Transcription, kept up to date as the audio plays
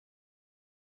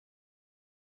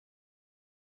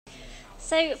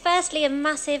So firstly, a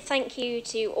massive thank you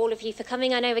to all of you for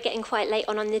coming. I know we're getting quite late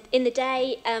in the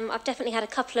day. I've definitely had a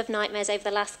couple of nightmares over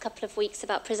the last couple of weeks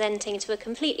about presenting to a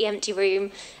completely empty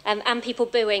room and people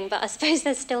booing, but I suppose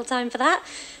there's still time for that.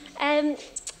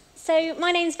 So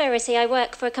my name's Verity. I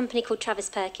work for a company called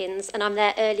Perkins, and I'm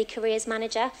their early careers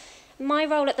manager. My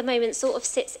role at the moment sort of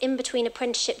sits in between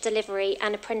apprenticeship delivery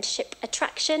and apprenticeship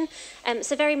attraction,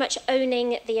 so very much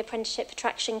owning the apprenticeship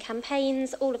attraction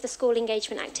campaigns, all of the school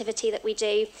engagement activity that we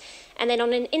do, and then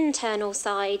on an internal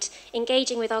side,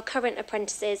 engaging with our current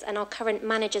apprentices and our current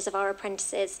managers of our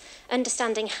apprentices,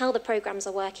 understanding how the programmes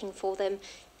are working for them,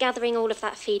 gathering all of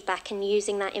that feedback and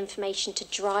using that information to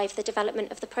drive the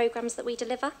development of the programmes that we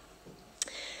deliver.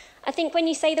 I think when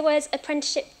you say the words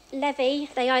apprenticeship levy,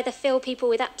 they either fill people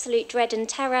with absolute dread and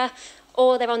terror,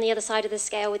 or they're on the other side of the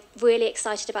scale with really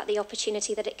excited about the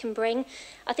opportunity that it can bring.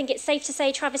 I think it's safe to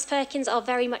say Travis Perkins are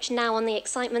very much now on the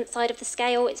excitement side of the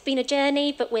scale. It's been a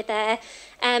journey, but we're there.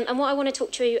 And what I want to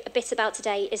talk to you a bit about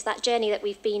today is that journey that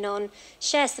we've been on,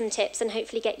 share some tips, and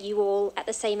hopefully get you all at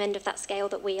the same end of that scale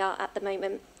that we are at the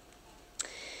moment.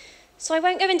 So I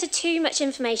won't go into too much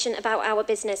information about our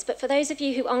business, but for those of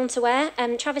you who aren't aware,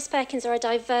 Travis Perkins are a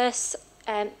diverse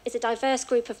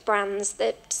group of brands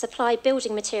that supply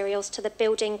building materials to the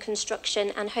building,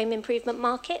 construction and home improvement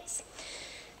markets.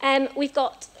 We've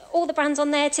got all the brands on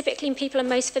there. Typically people are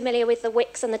most familiar with the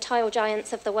Wicks and the Tile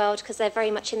Giants of the world because they're very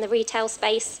much in the retail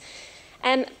space.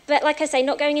 But like I say,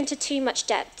 not going into too much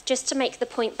depth, just to make the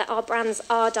point that our brands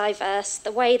are diverse,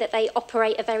 the way that they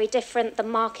operate are very different, the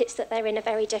markets that they're in are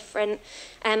very different,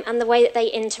 and the way that they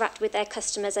interact with their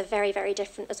customers are very, very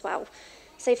different as well.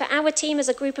 So for our team as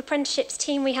a group apprenticeships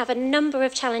team, we have a number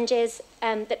of challenges,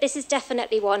 but this is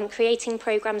definitely one, creating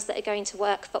programmes that are going to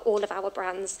work for all of our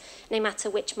brands, no matter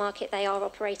which market they are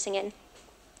operating in.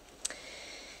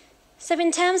 So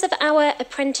in terms of our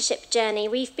apprenticeship journey,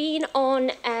 we've been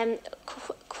on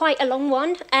quite a long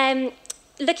one.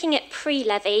 Looking at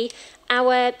pre-levy,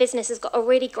 our business has got a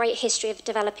really great history of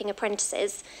developing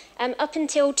apprentices. Up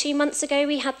until 2 months ago,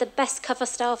 we had the best cover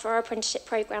star for our apprenticeship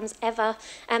programmes ever.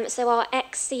 So our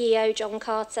ex-CEO, John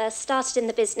Carter, started in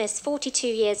the business 42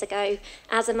 years ago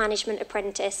as a management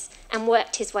apprentice and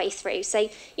worked his way through. So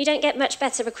you don't get much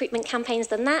better recruitment campaigns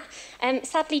than that.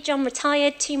 Sadly, John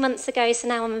retired 2 months ago, so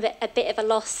now I'm a bit of a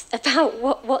loss about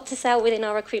what to sell within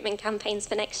our recruitment campaigns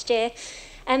for next year.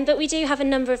 But we do have a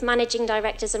number of managing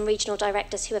directors and regional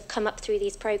directors who have come up through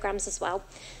these programmes as well.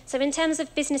 So in terms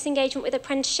of business engagement with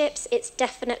apprenticeships, it's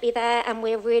definitely there, and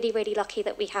we're really, really lucky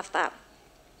that we have that.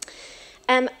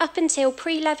 Up until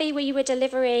pre-levy, we were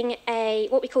delivering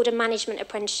what we called a management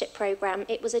apprenticeship programme.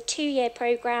 It was a 2-year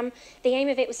programme. The aim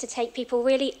of it was to take people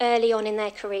really early on in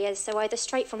their careers, so either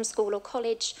straight from school or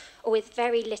college, or with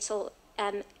very little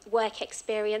work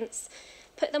experience,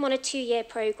 put them on a 2-year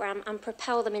programme and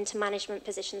propel them into management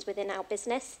positions within our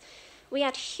business. We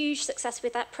had huge success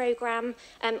with that programme,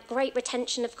 great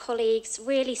retention of colleagues,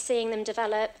 really seeing them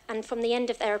develop, and from the end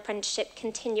of their apprenticeship,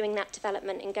 continuing that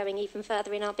development and going even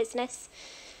further in our business.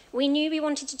 We knew we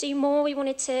wanted to do more. We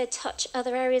wanted to touch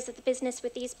other areas of the business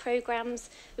with these programmes.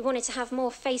 We wanted to have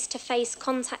more face-to-face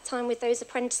contact time with those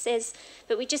apprentices,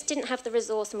 but we just didn't have the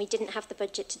resource and we didn't have the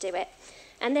budget to do it.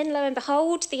 And then, lo and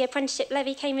behold, the apprenticeship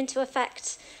levy came into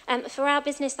effect. For our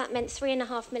business, that meant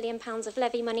 £3.5 million of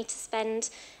levy money to spend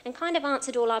and kind of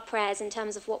answered all our prayers in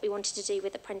terms of what we wanted to do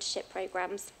with apprenticeship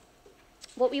programmes.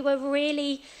 What we were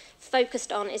really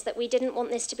focused on is that we didn't want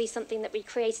this to be something that we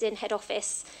created in head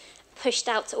office, pushed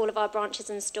out to all of our branches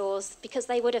and stores, because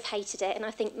they would have hated it. And I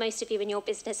think most of you in your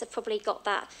business have probably got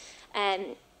that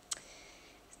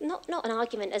not an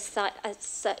argument as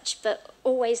such, but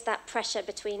always that pressure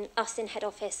between us in head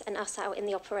office and us out in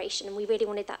the operation, and we really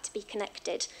wanted that to be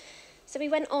connected. So we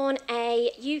went on a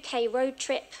UK road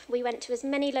trip. We went to as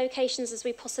many locations as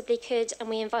we possibly could, and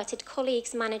we invited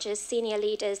colleagues, managers, senior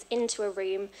leaders into a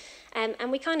room,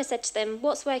 and we kind of said to them,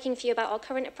 what's working for you about our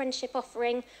current apprenticeship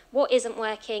offering, what isn't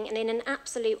working, and in an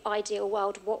absolute ideal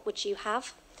world, what would you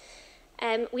have?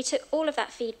 We took all of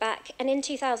that feedback, and in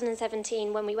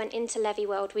 2017, when we went into Levy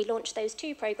World, we launched those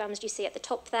 2 programmes you see at the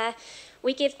top there.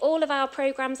 We give all of our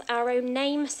programmes our own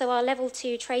name, so our Level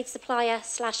 2 trade supplier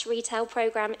 / retail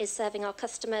programme is serving our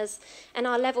customers, and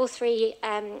our Level 3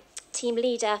 team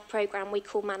leader programme we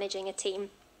call managing a team.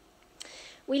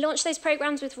 We launched those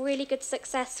programmes with really good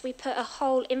success. We put a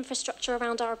whole infrastructure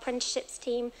around our apprenticeships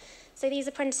team. So these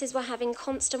apprentices were having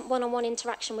constant one-on-one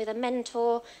interaction with a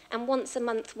mentor and once a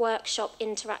month workshop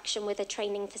interaction with a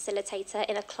training facilitator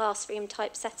in a classroom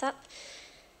type setup.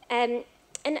 And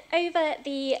over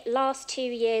the last 2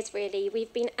 years, really,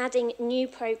 we've been adding new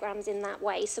programmes in that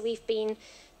way. So we've been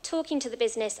talking to the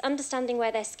business, understanding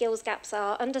where their skills gaps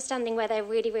are, understanding where they're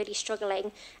really, really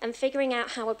struggling, and figuring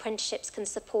out how apprenticeships can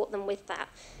support them with that.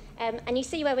 And you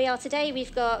see where we are today.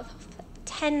 We've got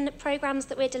 10 programs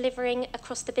that we're delivering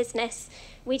across the business.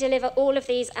 We deliver all of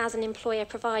these as an employer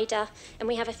provider, and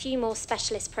we have a few more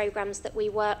specialist programs that we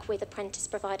work with apprentice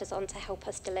providers on to help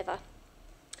us deliver.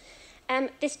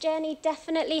 This journey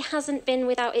definitely hasn't been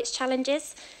without its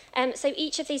challenges. So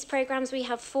each of these programs, we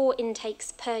have 4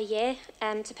 intakes per year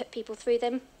to put people through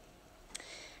them.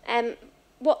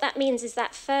 What that means is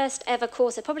that first ever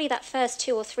quarter, probably that first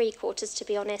 2 or 3 quarters, to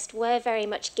be honest, were very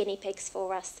much guinea pigs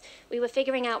for us. We were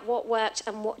figuring out what worked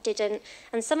and what didn't,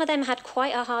 and some of them had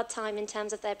quite a hard time in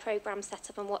terms of their program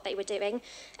setup and what they were doing,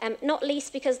 not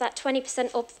least because that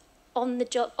 20% of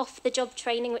off-the-job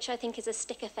training, which I think is a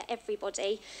sticker for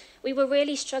everybody, we were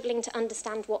really struggling to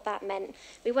understand what that meant.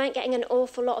 We weren't getting an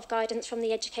awful lot of guidance from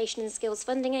the Education and Skills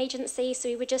Funding Agency, so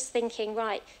we were just thinking,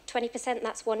 right, 20%,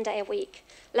 that's 1 day a week.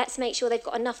 Let's make sure they've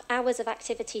got enough hours of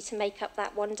activity to make up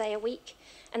that 1 day a week.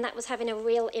 And that was having a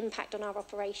real impact on our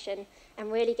operation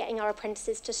and really getting our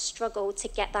apprentices to struggle to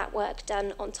get that work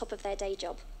done on top of their day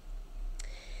job.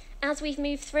 As we've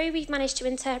moved through, we've managed to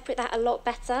interpret that a lot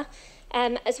better.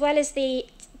 As well as the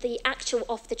actual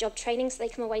off-the-job training, so they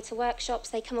come away to workshops,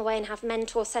 they come away and have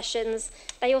mentor sessions.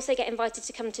 They also get invited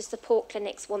to come to support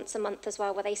clinics once a month as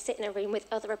well, where they sit in a room with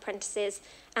other apprentices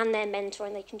and their mentor,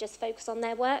 and they can just focus on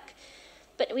their work.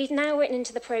 But we've now written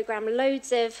into the programme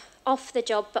loads of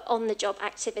off-the-job but on-the-job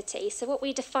activity. So what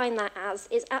we define that as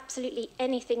is absolutely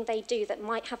anything they do that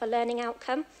might have a learning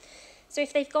outcome. So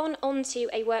if they've gone on to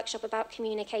a workshop about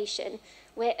communication,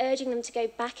 we're urging them to go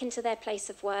back into their place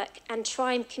of work and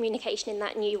try communication in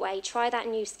that new way, try that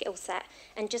new skill set,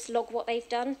 and just log what they've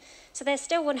done. So they're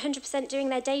still 100% doing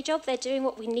their day job, they're doing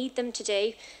what we need them to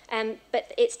do,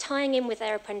 but it's tying in with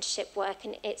their apprenticeship work,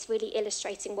 and it's really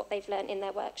illustrating what they've learned in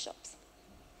their workshops.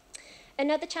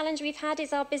 Another challenge we've had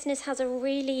is our business has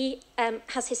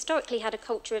has historically had a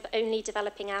culture of only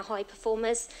developing our high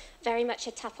performers, very much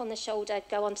a tap on the shoulder,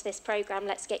 go onto this programme,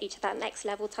 let's get you to that next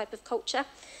level type of culture.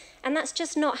 And that's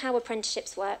just not how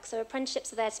apprenticeships work. So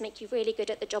apprenticeships are there to make you really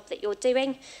good at the job that you're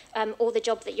doing or the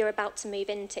job that you're about to move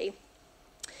into.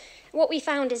 What we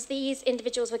found is these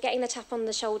individuals were getting the tap on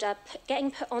the shoulder, getting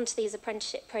put onto these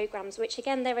apprenticeship programs, which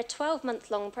again, they're a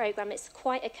 12-month-long program. It's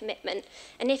quite a commitment.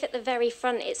 And if at the very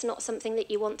front it's not something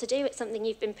that you want to do, it's something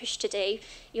you've been pushed to do,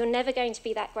 you're never going to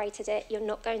be that great at it. You're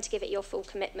not going to give it your full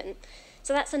commitment.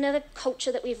 So that's another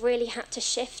culture that we've really had to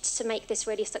shift to make this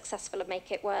really successful and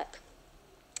make it work.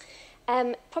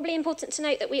 Probably important to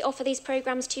note that we offer these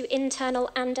programs to internal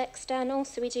and external.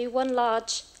 So we do one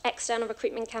large external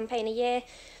recruitment campaign a year,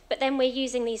 but then we're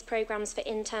using these programs for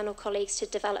internal colleagues to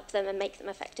develop them and make them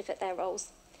effective at their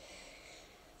roles.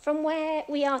 From where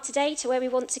we are today to where we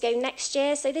want to go next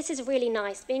year, so this is really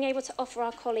nice, being able to offer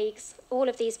our colleagues all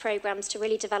of these programs to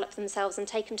really develop themselves and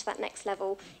take them to that next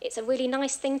level. It's a really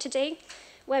nice thing to do.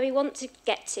 Where we want to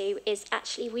get to is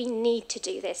actually we need to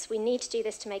do this. We need to do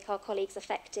this to make our colleagues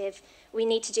effective. We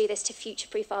need to do this to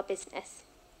future-proof our business.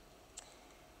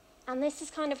 And this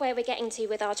is kind of where we're getting to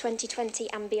with our 2020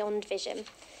 and beyond vision.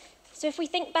 So if we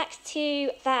think back to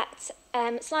that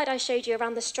slide I showed you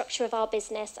around the structure of our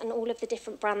business and all of the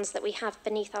different brands that we have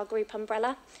beneath our group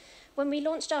umbrella, when we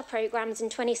launched our programs in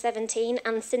 2017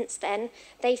 and since then,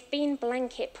 they've been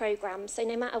blanket programs. So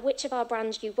no matter which of our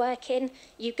brands you work in,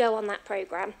 you go on that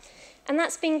program. And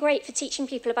that's been great for teaching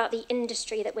people about the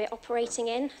industry that we're operating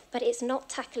in, but it's not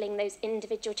tackling those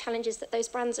individual challenges that those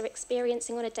brands are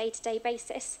experiencing on a day-to-day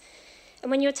basis.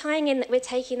 And when you're tying in that we're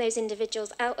taking those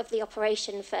individuals out of the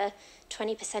operation for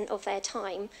 20% of their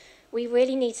time, we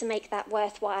really need to make that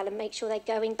worthwhile and make sure they're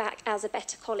going back as a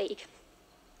better colleague.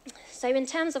 So in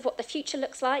terms of what the future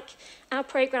looks like, our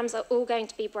programs are all going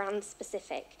to be brand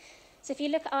specific. So if you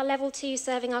look at our level 2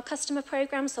 serving our customer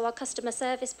program, so our customer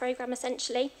service program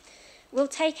essentially, we'll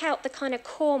take out the kind of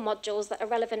core modules that are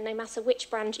relevant no matter which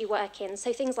brand you work in.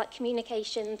 So things like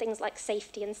communication, things like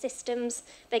safety and systems,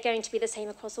 they're going to be the same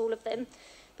across all of them.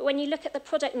 But when you look at the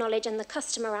product knowledge and the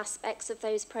customer aspects of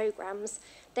those programs,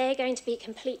 they're going to be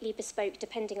completely bespoke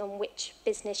depending on which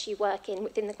business you work in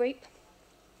within the group.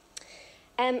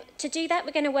 To do that,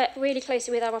 we're going to work really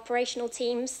closely with our operational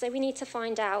teams. So we need to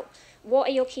find out what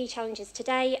are your key challenges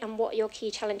today and what are your key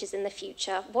challenges in the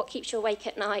future. What keeps you awake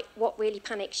at night? What really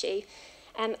panics you?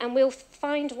 And we'll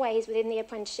find ways within the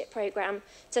apprenticeship programme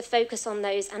to focus on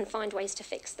those and find ways to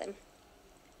fix them.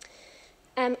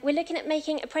 We're looking at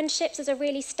making apprenticeships as a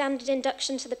really standard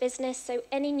induction to the business. So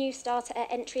any new starter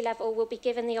at entry level will be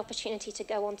given the opportunity to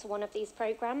go onto one of these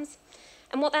programmes.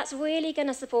 And what that's really going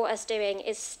to support us doing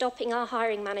is stopping our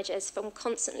hiring managers from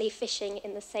constantly fishing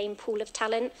in the same pool of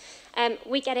talent.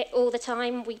 We get it all the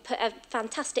time. We put a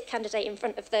fantastic candidate in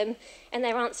front of them, and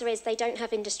their answer is they don't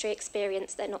have industry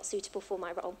experience, they're not suitable for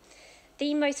my role.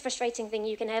 The most frustrating thing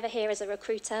you can ever hear as a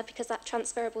recruiter, because that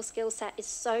transferable skill set is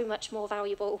so much more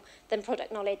valuable than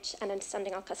product knowledge and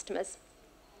understanding our customers.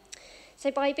 So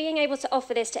by being able to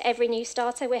offer this to every new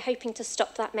starter, we're hoping to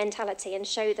stop that mentality and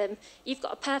show them, you've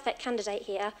got a perfect candidate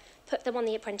here, put them on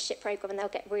the apprenticeship program and they'll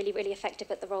get really, really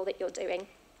effective at the role that you're doing.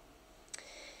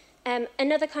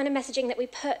 Another kind of messaging that we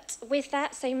put with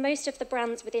that, so most of the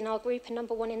brands within our group are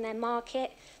number one in their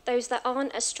market. Those that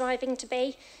aren't are striving to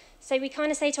be. So we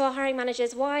kind of say to our hiring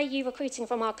managers, why are you recruiting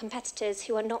from our competitors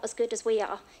who are not as good as we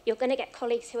are? You're going to get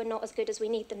colleagues who are not as good as we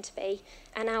need them to be,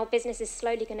 and our business is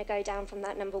slowly going to go down from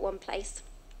that number one place.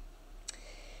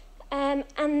 And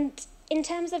in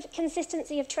terms of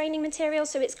consistency of training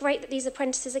materials, so it's great that these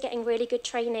apprentices are getting really good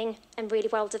training and really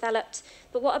well developed,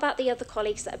 but what about the other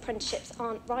colleagues that apprenticeships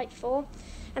aren't right for?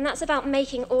 And that's about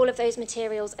making all of those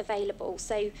materials available.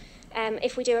 So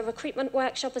if we do a recruitment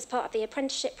workshop as part of the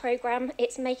apprenticeship program,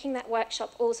 it's making that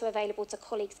workshop also available to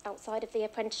colleagues outside of the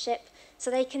apprenticeship so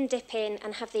they can dip in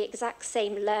and have the exact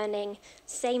same learning,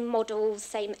 same models,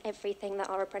 same everything that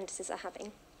our apprentices are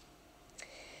having.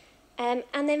 And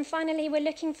then finally, we're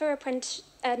looking for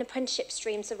an apprenticeship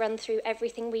stream to run through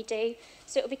everything we do.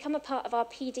 So it will become a part of our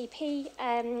PDP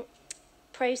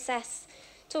process,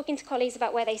 talking to colleagues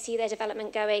about where they see their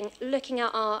development going, looking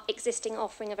at our existing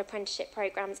offering of apprenticeship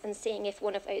programs and seeing if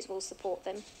one of those will support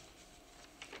them.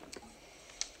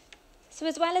 So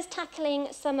as well as tackling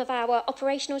some of our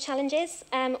operational challenges,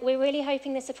 we're really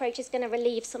hoping this approach is going to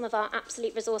relieve some of our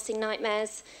absolute resourcing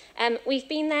nightmares. We've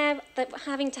been there,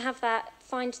 having to have that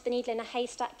find the needle in a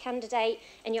haystack candidate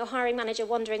and your hiring manager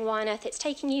wondering why on earth it's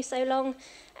taking you so long.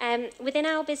 Within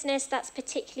our business, that's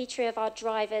particularly true of our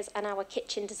drivers and our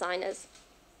kitchen designers.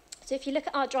 So if you look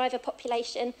at our driver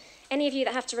population, any of you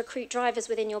that have to recruit drivers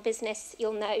within your business,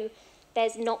 you'll know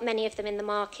there's not many of them in the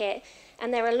market,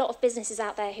 and there are a lot of businesses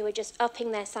out there who are just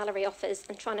upping their salary offers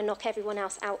and trying to knock everyone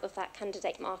else out of that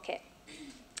candidate market.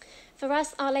 For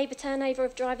us, our labour turnover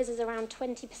of drivers is around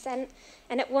 20%,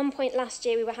 and at one point last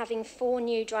year we were having 4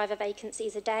 new driver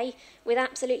vacancies a day with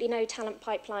absolutely no talent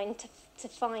pipeline to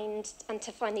find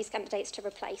these candidates to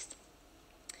replace.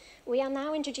 We are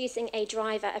now introducing a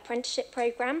driver apprenticeship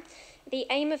programme. The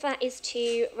aim of that is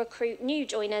to recruit new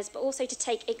joiners, but also to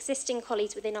take existing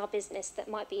colleagues within our business that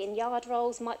might be in yard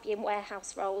roles, might be in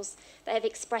warehouse roles, that have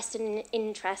expressed an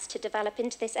interest to develop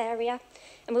into this area.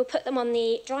 And we'll put them on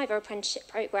the driver apprenticeship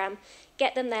programme,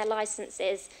 get them their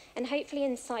licences, and hopefully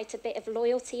incite a bit of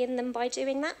loyalty in them by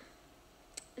doing that.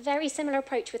 Very similar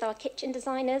approach with our kitchen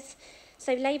designers.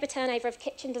 So labour turnover of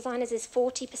kitchen designers is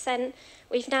 40%.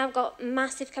 We've now got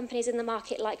massive companies in the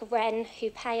market like Wren who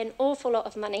pay an awful lot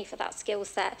of money for that skill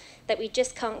set that we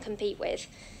just can't compete with.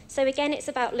 So again, it's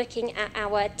about looking at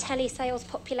our telesales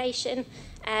population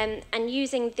and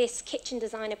using this kitchen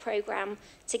designer programme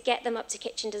to get them up to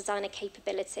kitchen designer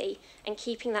capability and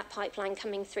keeping that pipeline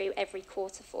coming through every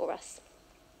quarter for us.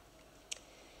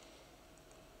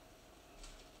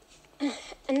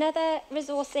 Another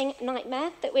resourcing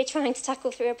nightmare that we're trying to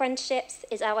tackle through apprenticeships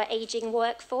is our ageing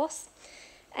workforce.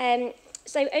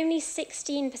 So only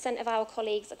 16% of our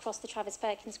colleagues across the Travis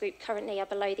Perkins Group currently are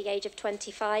below the age of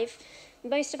 25.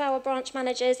 Most of our branch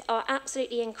managers are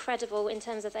absolutely incredible in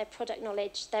terms of their product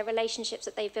knowledge, their relationships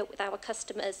that they've built with our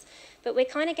customers. But we're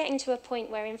kind of getting to a point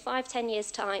where in 5-10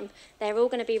 years' time, they're all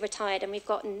going to be retired and we've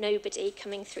got nobody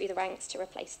coming through the ranks to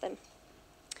replace them.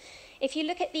 If you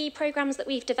look at the programs that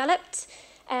we've developed,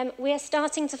 we are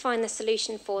starting to find the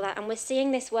solution for that, and we're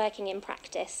seeing this working in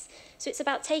practice. So it's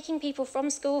about taking people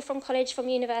from school, from college, from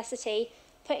university,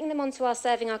 putting them onto our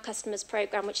Serving Our Customers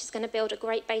program, which is going to build a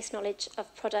great base knowledge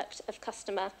of product, of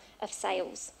customer, of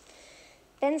sales.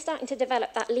 Then starting to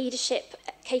develop that leadership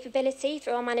capability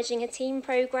through our Managing a Team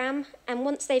program, and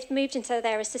once they've moved into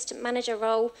their assistant manager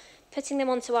role, putting them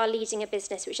onto our Leading a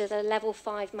Business, which is a level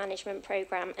 5 management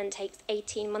program and takes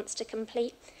 18 months to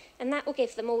complete. And that will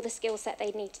give them all the skill set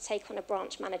they need to take on a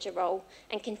branch manager role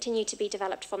and continue to be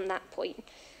developed from that point.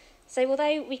 So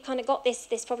although we've kind of got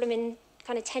this problem in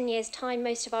kind of 10 years' time,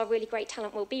 most of our really great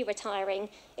talent will be retiring.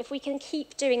 If we can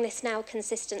keep doing this now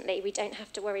consistently, we don't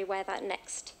have to worry where that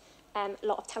next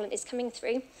lot of talent is coming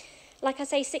through. Like I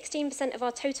say, 16% of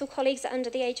our total colleagues are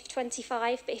under the age of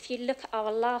 25, but if you look at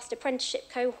our last apprenticeship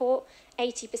cohort,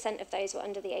 80% of those were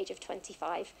under the age of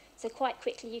 25. So quite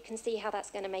quickly you can see how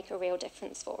that's going to make a real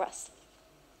difference for us.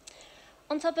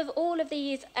 On top of all of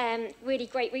these really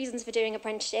great reasons for doing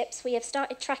apprenticeships, we have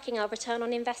started tracking our return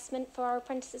on investment for our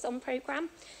apprentices on programme.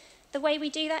 The way we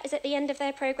do that is at the end of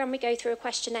their programme, we go through a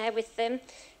questionnaire with them.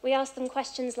 We ask them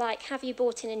questions like, have you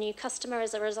brought in a new customer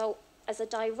as a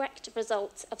direct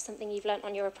result of something you've learnt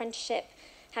on your apprenticeship?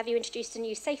 Have you introduced a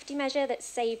new safety measure that's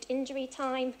saved injury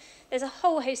time? There's a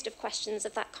whole host of questions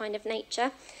of that kind of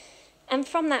nature. And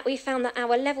from that, we found that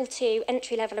our level 2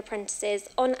 entry-level apprentices,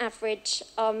 on average,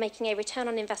 are making a return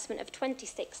on investment of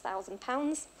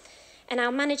 £26,000. And our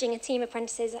managing a team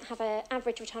apprentices have an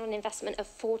average return on investment of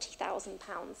 £40,000.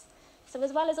 So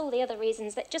as well as all the other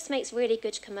reasons, that just makes really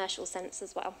good commercial sense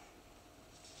as well.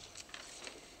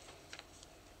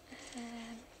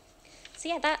 So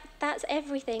yeah, that's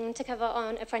everything to cover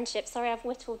on apprenticeship. Sorry, I've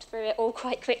whittled through it all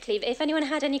quite quickly, but if anyone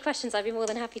had any questions, I'd be more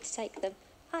than happy to take them.